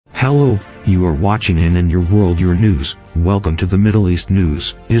Hello, you are watching In and Your World Your News. Welcome to the Middle East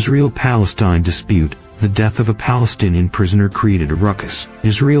News. Israel-Palestine Dispute. The death of a Palestinian prisoner created a ruckus.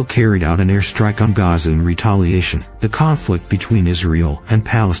 Israel carried out an airstrike on Gaza in retaliation. The conflict between Israel and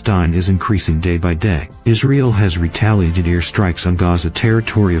Palestine is increasing day by day. Israel has retaliated airstrikes on Gaza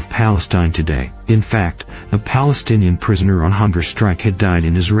territory of Palestine today. In fact, a Palestinian prisoner on hunger strike had died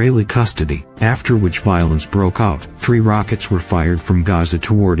in Israeli custody, after which violence broke out. 3 rockets were fired from Gaza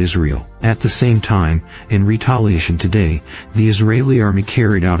toward Israel. At the same time, in retaliation today, the Israeli army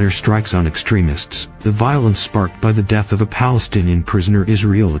carried out airstrikes on extremists. The violence sparked by the death of a Palestinian prisoner.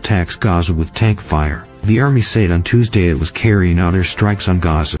 Israel attacks Gaza with tank fire. The army said on Tuesday it was carrying out airstrikes on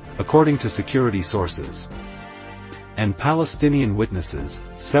Gaza. According to security sources and Palestinian witnesses,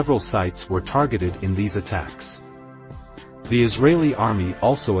 several sites were targeted in these attacks. The Israeli army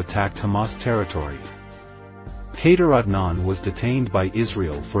also attacked Hamas territory. Qadir Adnan was detained by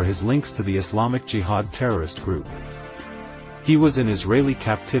Israel for his links to the Islamic Jihad terrorist group. He was in Israeli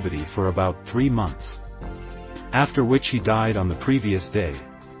captivity for about 3 months, after which he died on the previous day.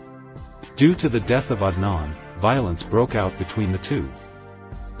 Due to the death of Adnan, violence broke out between the two.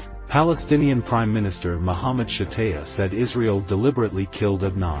 Palestinian Prime Minister Mohammed Shtayyeh said Israel deliberately killed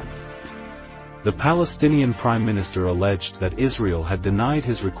Adnan. The Palestinian Prime Minister alleged that Israel had denied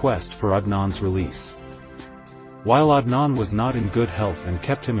his request for Adnan's release. While Adnan was not in good health and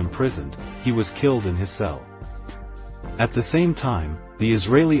kept him imprisoned, he was killed in his cell. At the same time, the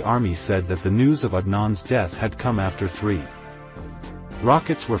Israeli army said that the news of Adnan's death had come after 3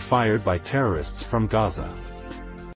 rockets were fired by terrorists from Gaza.